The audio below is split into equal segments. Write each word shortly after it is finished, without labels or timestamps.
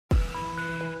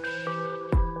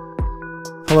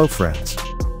Hello friends.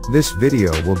 This video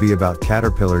will be about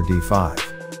Caterpillar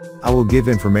D5. I will give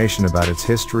information about its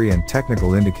history and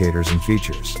technical indicators and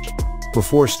features.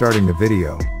 Before starting the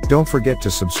video, don't forget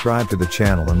to subscribe to the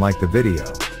channel and like the video.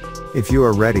 If you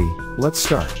are ready, let's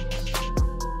start.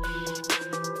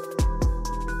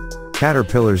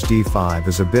 Caterpillar's D5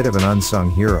 is a bit of an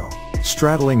unsung hero,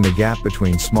 straddling the gap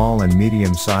between small and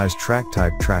medium-sized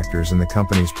track-type tractors in the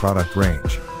company's product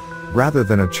range. Rather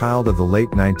than a child of the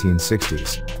late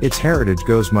 1960s, its heritage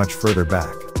goes much further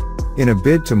back. In a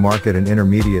bid to market an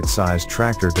intermediate-sized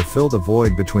tractor to fill the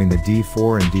void between the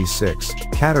D4 and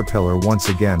D6, Caterpillar once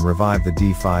again revived the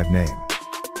D5 name.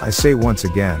 I say once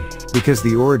again, because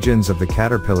the origins of the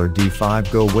Caterpillar D5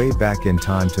 go way back in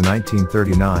time to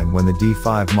 1939 when the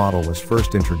D5 model was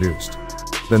first introduced.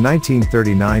 The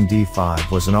 1939 D5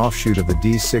 was an offshoot of the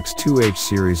D6 2H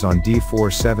series on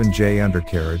D4 7J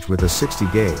undercarriage with a 60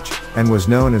 gauge, and was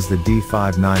known as the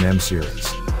D5 9M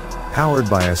series. Powered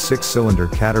by a 6-cylinder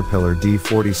Caterpillar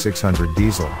D4600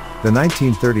 diesel, the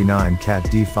 1939 Cat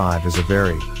D5 is a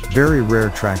very rare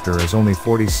tractor, as only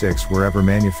 46 were ever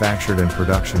manufactured and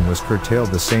production was curtailed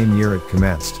the same year it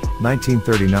commenced,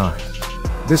 1939.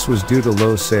 This was due to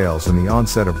low sales and the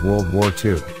onset of World War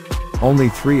II. Only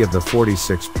 3 of the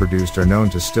 46 produced are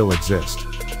known to still exist.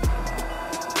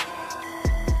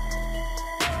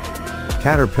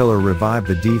 Caterpillar revived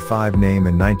the D5 name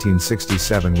in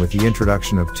 1967 with the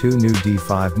introduction of 2 new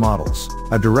D5 models,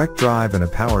 a direct drive and a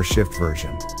power shift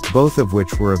version, both of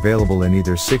which were available in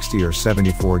either 60 or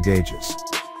 74 gauges.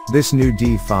 This new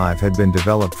D5 had been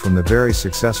developed from the very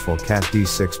successful Cat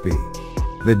D6B.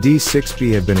 The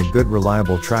D6B had been a good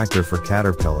reliable tractor for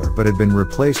Caterpillar but had been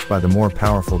replaced by the more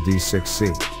powerful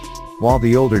D6C. While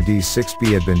the older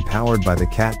D6B had been powered by the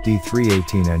Cat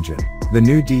D318 engine, the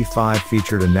new D5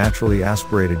 featured a naturally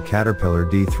aspirated Caterpillar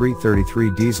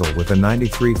D333 diesel with a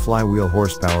 93 flywheel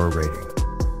horsepower rating.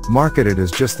 Marketed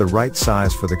as just the right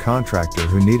size for the contractor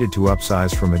who needed to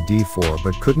upsize from a D4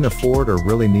 but couldn't afford or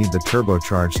really need the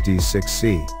turbocharged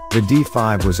D6C, the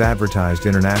D5 was advertised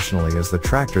internationally as the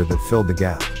tractor that filled the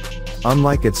gap.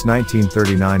 Unlike its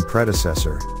 1939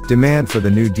 predecessor, demand for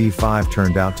the new D5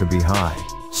 turned out to be high,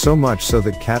 so much so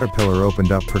that Caterpillar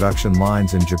opened up production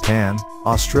lines in Japan,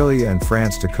 Australia and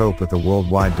France to cope with the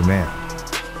worldwide demand.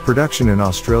 Production in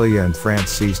Australia and France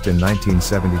ceased in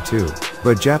 1972,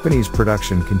 but Japanese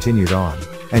production continued on,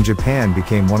 and Japan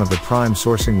became one of the prime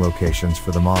sourcing locations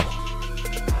for the model.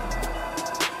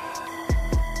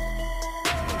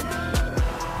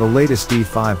 The latest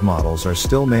D5 models are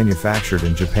still manufactured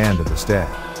in Japan to this day.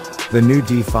 The new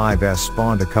D5S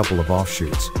spawned a couple of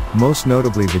offshoots, most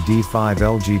notably the D5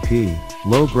 LGP,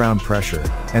 low ground pressure,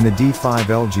 and the D5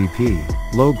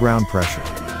 LGP, low ground pressure.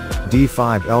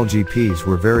 D5 LGPs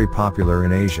were very popular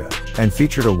in Asia, and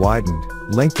featured a widened,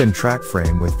 lengthened track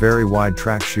frame with very wide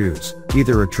track shoes,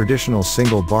 either a traditional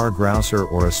single bar grouser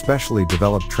or a specially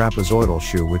developed trapezoidal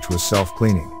shoe which was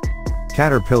self-cleaning.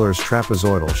 Caterpillar's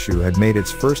trapezoidal shoe had made its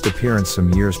first appearance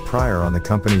some years prior on the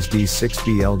company's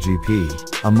D6B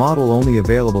LGP, a model only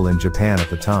available in Japan at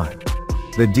the time.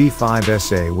 The D5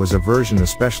 SA was a version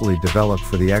especially developed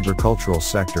for the agricultural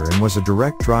sector and was a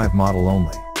direct drive model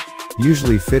only.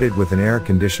 Usually fitted with an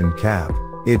air-conditioned cab,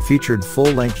 it featured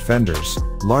full-length fenders,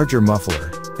 larger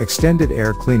muffler, extended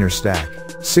air cleaner stack,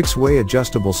 6-way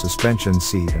adjustable suspension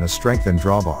seat and a strengthened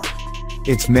drawbar.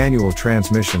 Its manual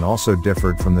transmission also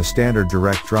differed from the standard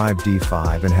direct drive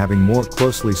D5 in having more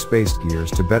closely spaced gears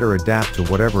to better adapt to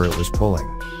whatever it was pulling.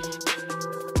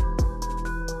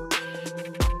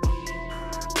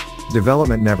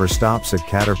 Development never stops at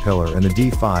Caterpillar and the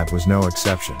D5 was no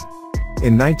exception.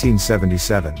 In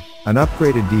 1977, an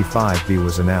upgraded D5B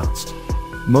was announced.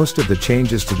 Most of the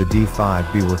changes to the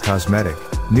D5B were cosmetic,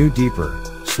 new deeper,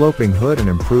 sloping hood and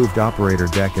improved operator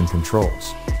deck and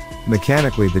controls.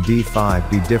 Mechanically, the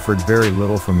D5B differed very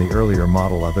little from the earlier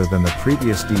model other than the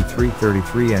previous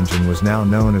D333 engine was now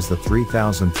known as the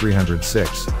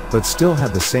 3306, but still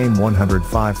had the same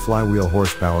 105 flywheel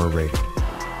horsepower rating.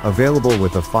 Available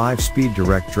with a 5-speed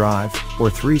direct drive,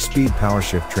 or 3-speed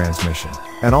powershift transmission,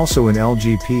 and also in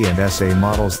LGP and SA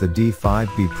models, the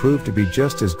D5B proved to be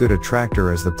just as good a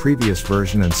tractor as the previous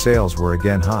version and sales were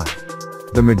again high.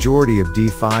 The majority of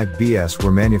D5BS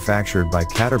were manufactured by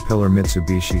Caterpillar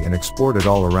Mitsubishi and exported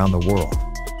all around the world.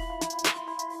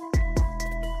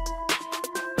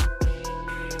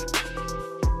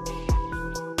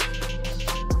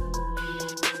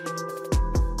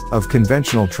 Of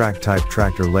conventional track-type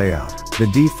tractor layout, the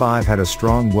D5 had a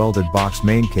strong welded box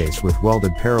main case with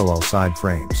welded parallel side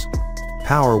frames.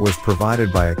 Power was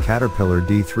provided by a Caterpillar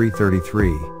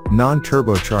D333,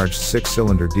 non-turbocharged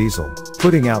 6-cylinder diesel,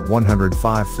 putting out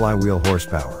 105 flywheel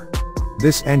horsepower.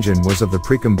 This engine was of the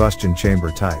pre-combustion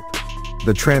chamber type.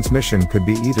 The transmission could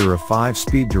be either a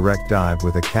 5-speed direct drive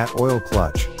with a cat oil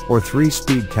clutch, or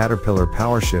 3-speed Caterpillar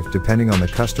powershift depending on the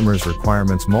customer's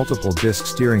requirements. Multiple disc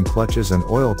steering clutches and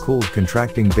oil-cooled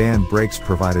contracting band brakes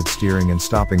provided steering and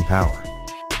stopping power.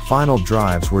 Final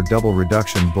drives were double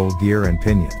reduction bull gear and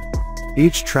pinion.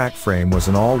 Each track frame was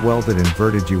an all-welded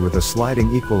inverted U with a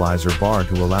sliding equalizer bar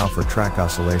to allow for track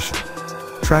oscillation.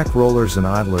 Track rollers and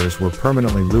idlers were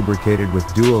permanently lubricated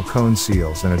with dual cone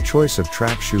seals, and a choice of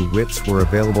track shoe widths were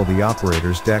available. The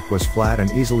operator's deck was flat and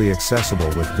easily accessible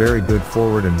with very good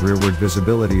forward and rearward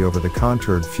visibility over the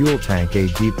contoured fuel tank. A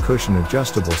deep cushion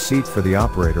adjustable seat for the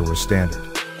operator was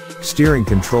standard. Steering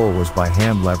control was by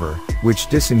hand lever, which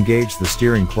disengaged the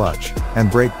steering clutch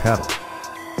and brake pedal.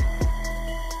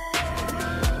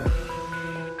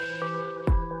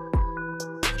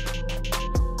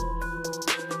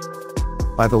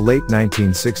 By the late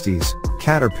 1960s,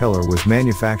 Caterpillar was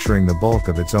manufacturing the bulk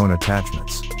of its own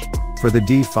attachments. For the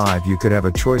D5 you could have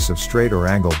a choice of straight or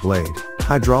angle blade,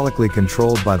 hydraulically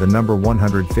controlled by the number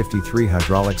 153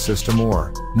 hydraulic system,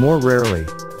 or, more rarely,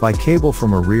 by cable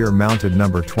from a rear-mounted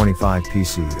number 25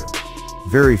 PCU.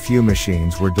 Very few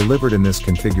machines were delivered in this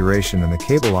configuration, and the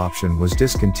cable option was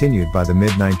discontinued by the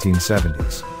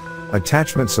mid-1970s.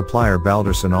 Attachment supplier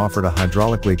Balderson offered a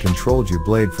hydraulically controlled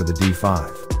U-blade for the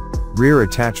D5. Rear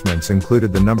attachments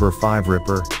included the number 5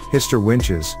 Ripper, Hister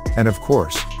winches, and of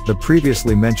course, the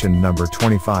previously mentioned number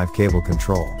 25 cable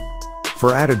control.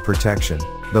 For added protection,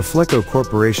 the Fleco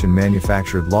Corporation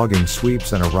manufactured logging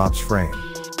sweeps and a ROPS frame.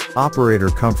 Operator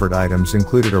comfort items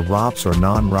included a ROPS or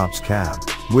non-ROPS cab,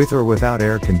 with or without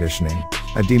air conditioning,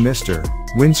 a demister,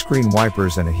 windscreen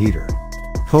wipers and a heater.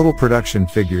 Total production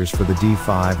figures for the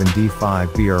D5 and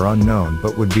D5B are unknown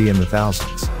but would be in the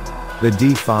thousands. The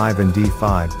D5 and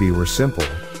D5B were simple,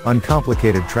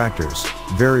 uncomplicated tractors,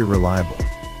 very reliable.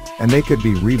 And they could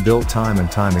be rebuilt time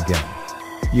and time again.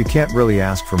 You can't really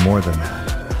ask for more than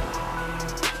that.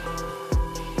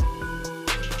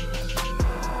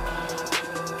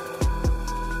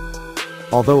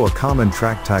 Although a common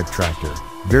track-type tractor,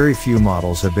 very few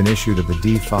models have been issued of the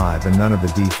D5 and none of the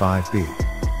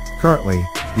D5B. Currently,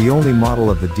 the only model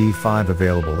of the D5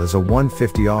 available is a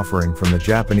 150 offering from the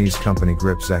Japanese company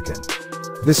Grip Zekin.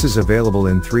 This is available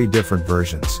in 3 different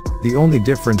versions, the only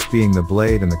difference being the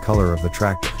blade and the color of the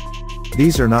tractor.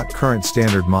 These are not current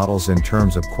standard models in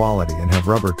terms of quality and have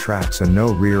rubber tracks and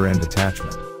no rear end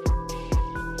attachment.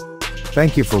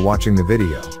 Thank you for watching the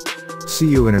video. See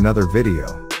you in another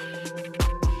video.